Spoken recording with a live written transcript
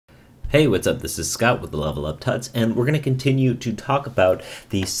Hey, what's up? This is Scott with the Level Up Tuts, and we're going to continue to talk about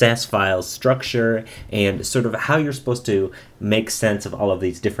the Sass file structure and sort of how you're supposed to make sense of all of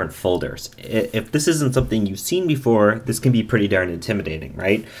these different folders. If this isn't something you've seen before, this can be pretty darn intimidating,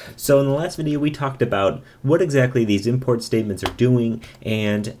 right? So in the last video, we talked about what exactly these import statements are doing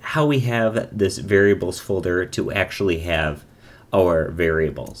and how we have this variables folder to actually have our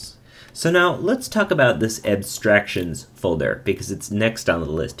variables. So now let's talk about this abstractions folder because it's next on the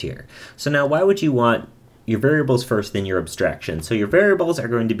list here. So now why would you want your variables first, then your abstractions? So your variables are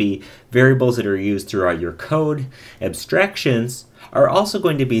going to be variables that are used throughout your code. Abstractions are also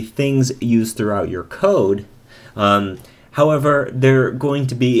going to be things used throughout your code. However, they're going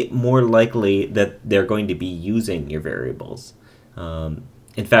to be more likely that they're going to be using your variables.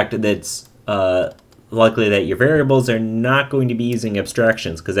 In fact, that's likely that your variables are not going to be using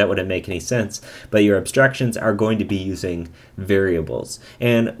abstractions because that wouldn't make any sense, but your abstractions are going to be using variables.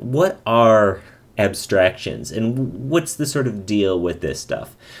 And what are abstractions and what's the sort of deal with this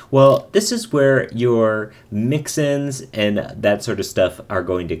stuff? Well, this is where your mix-ins and that sort of stuff are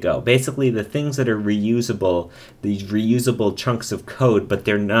going to go. Basically the things that are reusable, these reusable chunks of code, but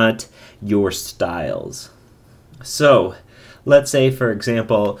they're not your styles. So let's say, for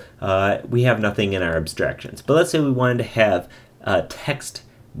example, we have nothing in our abstractions, but let's say we wanted to have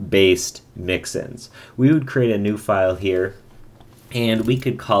text-based mix-ins. We would create a new file here, and we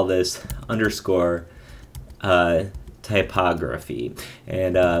could call this underscore typography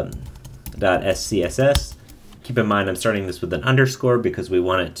and .scss. Keep in mind, I'm starting this with an underscore because we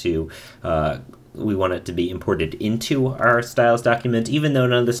want it to be imported into our styles document, even though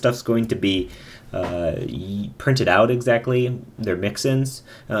none of this stuff's going to be printed out exactly. They're mix-ins.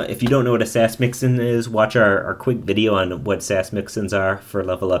 If you don't know what a Sass mix-in is, watch our quick video on what Sass mix-ins are for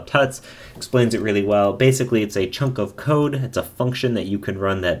Level Up Tuts. Explains it really well. Basically, it's a chunk of code. It's a function that you can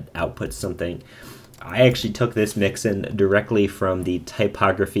run that outputs something. I actually took this mix-in directly from the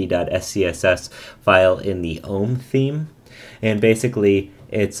typography.scss file in the Ohm theme, and basically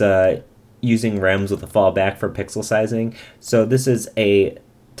it's using rems with a fallback for pixel sizing. So this is a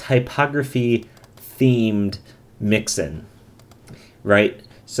typography themed mix-in, right?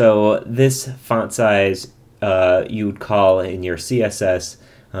 So this font size you would call in your CSS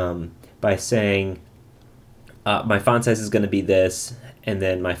by saying my font size is going to be this, and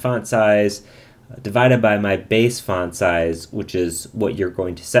then my font size divided by my base font size, which is what you're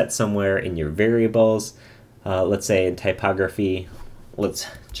going to set somewhere in your variables. Let's say in typography, let's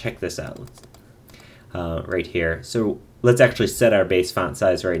check this out right here. So let's actually set our base font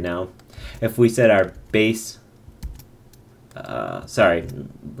size right now. If we set our base, sorry,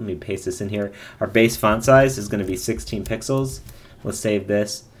 let me paste this in here. Our base font size is going to be 16 pixels. Let's save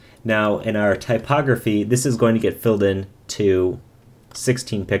this. Now in our typography, this is going to get filled in to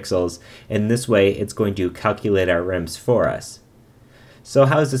 16 pixels, and this way it's going to calculate our rems for us. So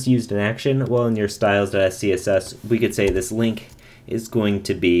how is this used in action? Well, in your styles.scss, we could say this link is going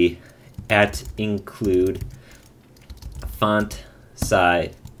to be at include font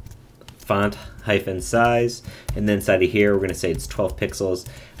hyphen size, and then inside of here we're going to say it's 12 pixels.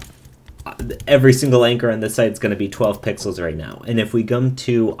 Every single anchor on this site is going to be 12 pixels right now, and if we come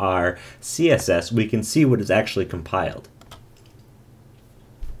to our CSS, we can see what is actually compiled.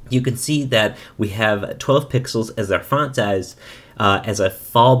 You can see that we have 12 pixels as our font size as a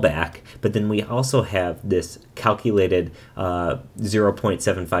fallback, but then we also have this calculated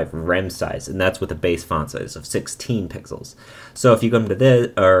 0.75 rem size, and that's with a base font size of 16 pixels. So if you come to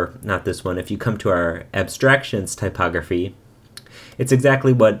this, or not this one, if you come to our abstractions typography, it's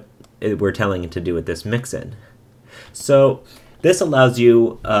exactly what we're telling it to do with this mix-in. So this allows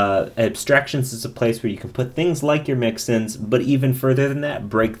you, abstractions is a place where you can put things like your mix-ins, but even further than that,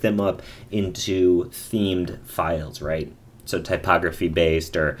 break them up into themed files, right? So typography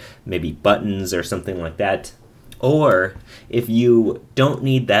based, or maybe buttons or something like that. Or if you don't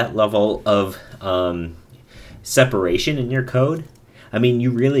need that level of separation in your code, I mean, you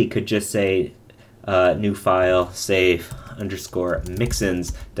really could just say new file, save underscore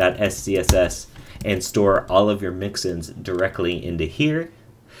mixins.scss, and store all of your mix-ins directly into here.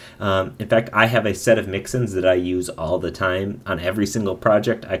 In fact, I have a set of mix-ins that I use all the time on every single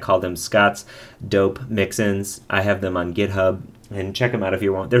project. I call them Scott's Dope Mix-ins. I have them on GitHub, and check them out if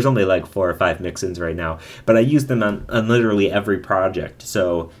you want. There's only like 4 or 5 mix-ins right now, but I use them on literally every project.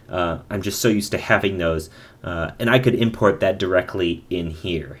 So I'm just so used to having those, and I could import that directly in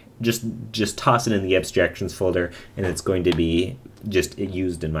here. Just toss it in the abstractions folder, and it's going to be just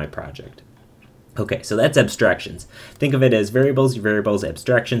used in my project. Okay, so that's abstractions. Think of it as variables, your variables,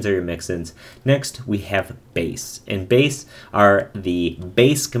 abstractions are your mixins. Next, we have base. And base are the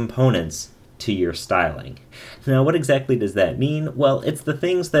base components to your styling. Now, what exactly does that mean? Well, it's the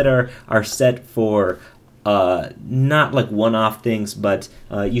things that are set for not like one-off things, but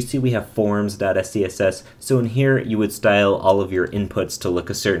you see we have forms.scss. So in here, you would style all of your inputs to look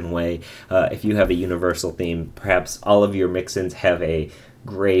a certain way. If you have a universal theme, perhaps all of your mixins have a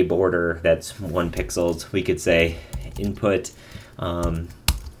gray border that's 1 pixel. We could say input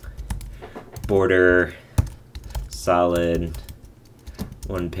border solid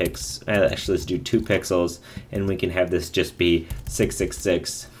 1 pix. Actually, let's do 2 pixels, and we can have this just be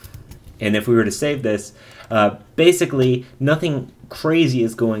 666. And if we were to save this, basically nothing crazy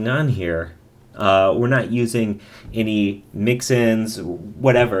is going on here. We're not using any mix-ins,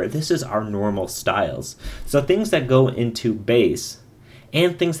 whatever. This is our normal styles. So things that go into base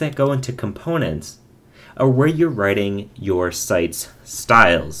and things that go into components are where you're writing your site's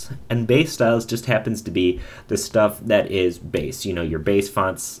styles. And base styles just happens to be the stuff that is base. You know, your base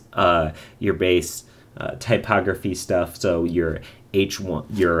fonts, your base typography stuff. So your H1,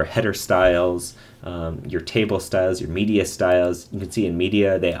 your header styles, your table styles, your media styles. You can see in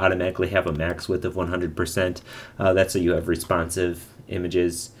media they automatically have a max width of 100%. That's so you have responsive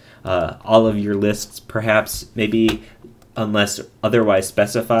images. All of your lists, perhaps, maybe unless otherwise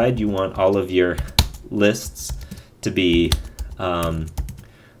specified, you want all of your lists to be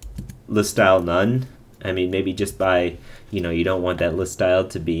list style none. I mean, maybe just by, you don't want that list style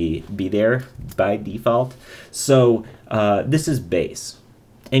to be there by default. So this is base.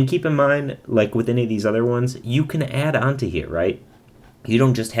 And keep in mind, like with any of these other ones, you can add onto here, right? You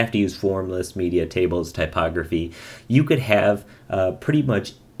don't just have to use form, list, media, tables, typography. You could have pretty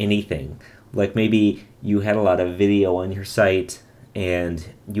much anything. Like maybe you had a lot of video on your site and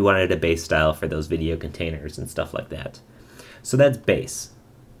you wanted a base style for those video containers and stuff like that. So that's base.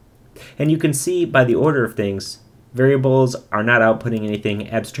 And you can see by the order of things, variables are not outputting anything,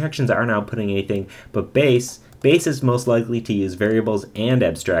 abstractions aren't outputting anything, but base is most likely to use variables and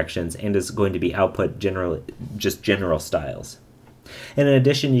abstractions and is going to be output just general styles. And in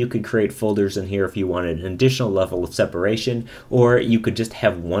addition, you could create folders in here if you wanted an additional level of separation, or you could just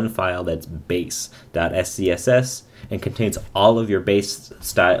have one file that's base.scss and contains all of your base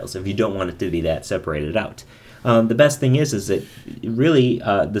styles if you don't want it to be that separated out. The best thing is that really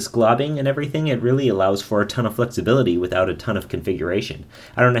this globbing and everything, it really allows for a ton of flexibility without a ton of configuration.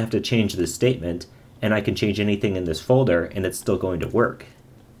 I don't have to change this statement, and I can change anything in this folder, and it's still going to work.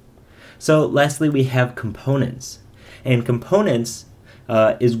 So lastly, we have components. And components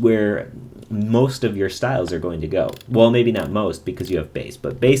is where most of your styles are going to go. Well, maybe not most because you have base,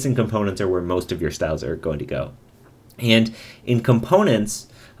 but base and components are where most of your styles are going to go. And in components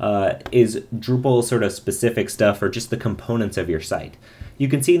is Drupal sort of specific stuff or just the components of your site. You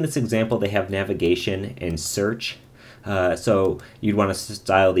can see in this example they have navigation and search. So you'd want to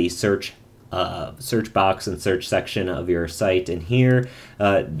style the search box and search section of your site in here.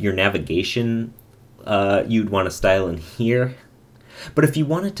 Your navigation you'd want to style in here. But if you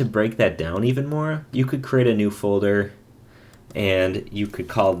wanted to break that down even more, you could create a new folder and you could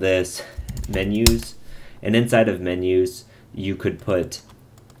call this menus. And inside of menus, you could put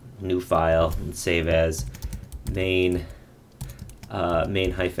new file and save as main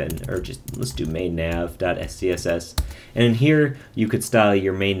hyphen, or just let's do main nav.scss. And in here, you could style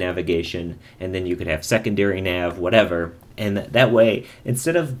your main navigation, and then you could have secondary nav, whatever. And that way,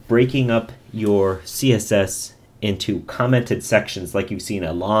 instead of breaking up your CSS into commented sections like you've seen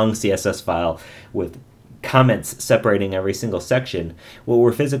a long CSS file with comments separating every single section, what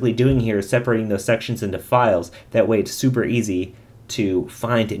we're physically doing here is separating those sections into files. That way it's super easy to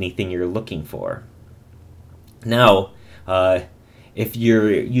find anything you're looking for. Now, if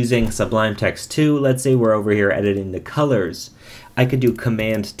you're using Sublime Text 2, let's say we're over here editing the colors, I could do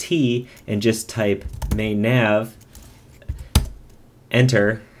Command T and just type main nav,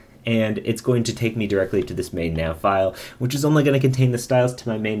 enter, and it's going to take me directly to this main nav file, which is only going to contain the styles to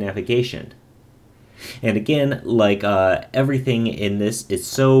my main navigation. And again, like everything in this is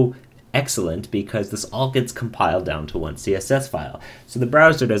so excellent because this all gets compiled down to one CSS file. So the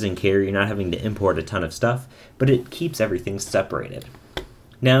browser doesn't care, you're not having to import a ton of stuff, but it keeps everything separated.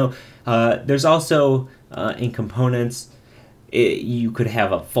 Now, there's also, in components, you could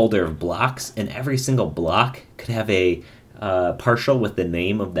have a folder of blocks, and every single block could have a partial with the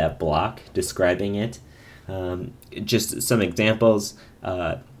name of that block describing it. Just some examples.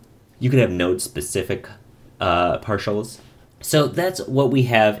 You could have node-specific partials. So that's what we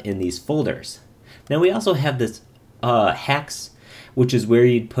have in these folders. Now we also have this hacks, which is where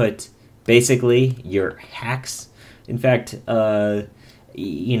you'd put basically your hacks. In fact,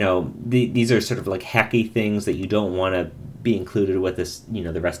 you know, these are sort of like hacky things that you don't want to be included with this, you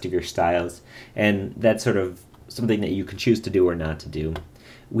know, the rest of your styles, and that's sort of something that you can choose to do or not to do.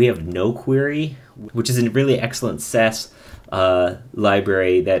 We have no query, which is a really excellent Sass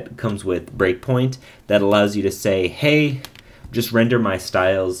library that comes with breakpoint that allows you to say, hey, just render my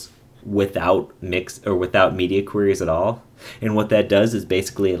styles without without media queries at all. And what that does is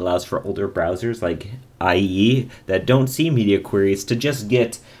basically it allows for older browsers like IE that don't see media queries to just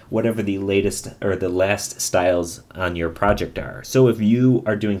get whatever the latest or the last styles on your project are. So if you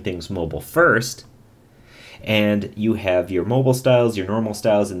are doing things mobile first, and you have your mobile styles, your normal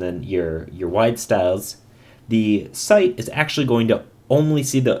styles, and then your wide styles, the site is actually going to only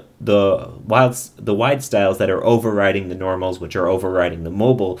see the wide styles that are overriding the normals, which are overriding the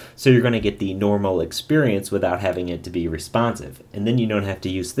mobile, so you're going to get the normal experience without having it to be responsive. And then you don't have to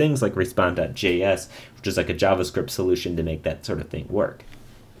use things like respond.js, which is like a JavaScript solution to make that sort of thing work.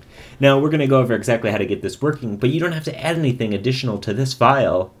 Now we're going to go over exactly how to get this working, but you don't have to add anything additional to this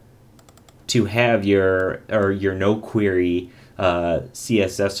file to have your no query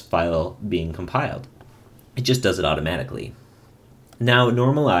CSS file being compiled. It just does it automatically. Now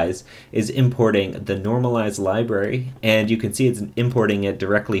Normalize is importing the Normalize library, and you can see it's importing it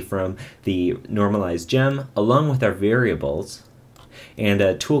directly from the Normalize gem along with our variables and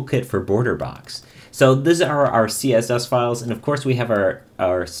a toolkit for border box. So these are our CSS files, and of course we have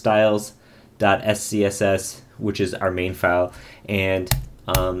our styles.scss, which is our main file, and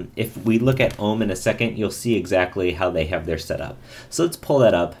if we look at Ohm in a second, you'll see exactly how they have their setup. So let's pull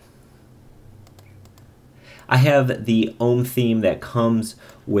that up. I have the Ohm theme that comes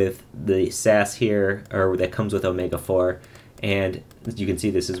with the Sass here, or that comes with Omega 4, and as you can see,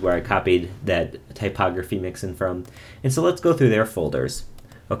 this is where I copied that typography mixin from. And so let's go through their folders.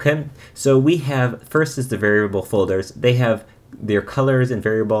 Okay, so we have, first is the variable folders. They have their colors and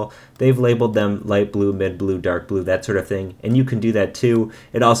variable. They've labeled them light blue, mid blue, dark blue, that sort of thing, and you can do that too.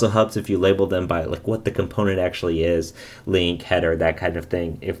 It also helps if you label them by like what the component actually is, link, header, that kind of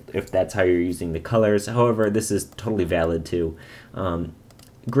thing, if that's how you're using the colors. However, this is totally valid too.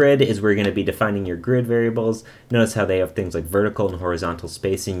 Grid is where you're going to be defining your grid variables. Notice how they have things like vertical and horizontal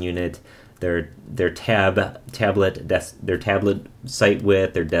spacing unit, their tablet site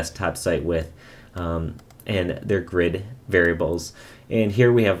width, their desktop site width, and their grid variables. And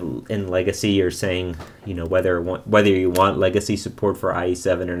here we have in legacy, you're saying, you know, whether you want legacy support for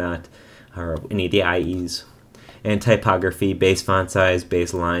IE7 or not, or any of the IEs. And typography, base font size,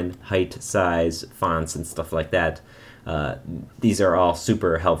 baseline, height, size, fonts, and stuff like that. These are all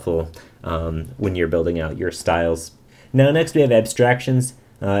super helpful when you're building out your styles. Now next we have abstractions.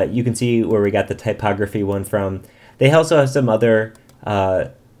 You can see where we got the typography one from. They also have some other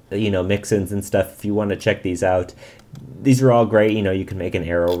you know, mix-ins and stuff if you want to check these out. These are all great. You know, you can make an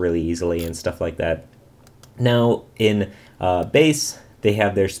arrow really easily and stuff like that. Now in base, they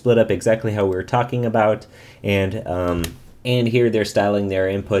have their split up exactly how we were talking about, and here they're styling their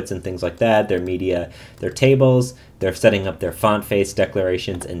inputs and things like that, their media, their tables, they're setting up their font face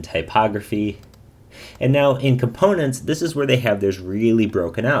declarations and typography. And now in components, this is where they have theirs really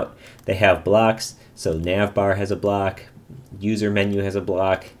broken out. They have blocks, so navbar has a block, user menu has a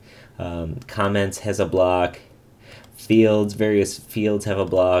block, comments has a block, fields, various fields have a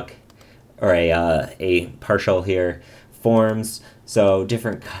block, or a partial here, forms, so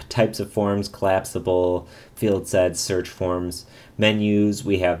different types of forms, collapsible, field sets, search forms, menus,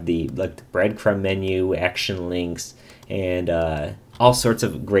 we have the breadcrumb menu, action links, and all sorts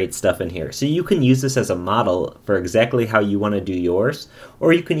of great stuff in here. So you can use this as a model for exactly how you want to do yours,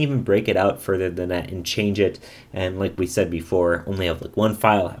 or you can even break it out further than that and change it, and like we said before, only have like one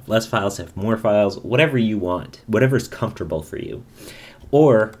file, have less files, have more files, whatever you want, whatever's comfortable for you.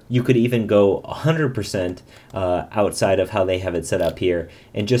 Or you could even go 100% outside of how they have it set up here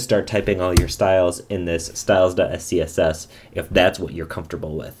and just start typing all your styles in this styles.scss if that's what you're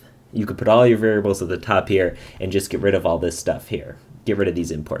comfortable with. You could put all your variables at the top here and just get rid of all this stuff here. Get rid of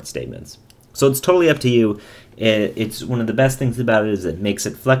these import statements. So it's totally up to you. It's one of the best things about it is it makes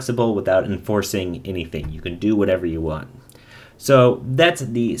it flexible without enforcing anything. You can do whatever you want. So that's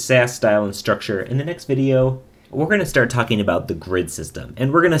the Sass style and structure. In the next video, we're going to start talking about the grid system,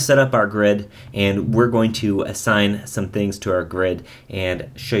 and we're going to set up our grid, and we're going to assign some things to our grid and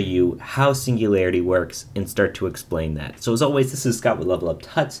show you how Singularity works and start to explain that. So as always, this is Scott with Level Up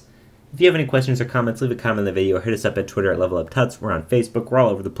Tuts. If you have any questions or comments, leave a comment in the video or hit us up at Twitter at Level Up Tuts. We're on Facebook. We're all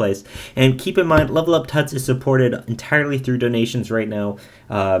over the place. And keep in mind, Level Up Tuts is supported entirely through donations right now.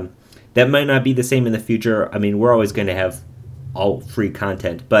 That might not be the same in the future. I mean, we're always going to have all free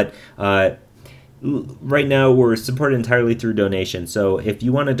content, but right now we're supported entirely through donation. So if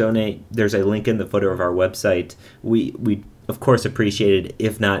you want to donate, there's a link in the footer of our website. We of course appreciate it.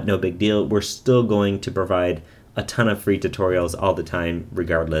 If not, no big deal. We're still going to provide a ton of free tutorials all the time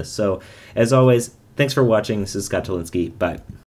regardless. So as always, thanks for watching. This is Scott Tolinsky. Bye.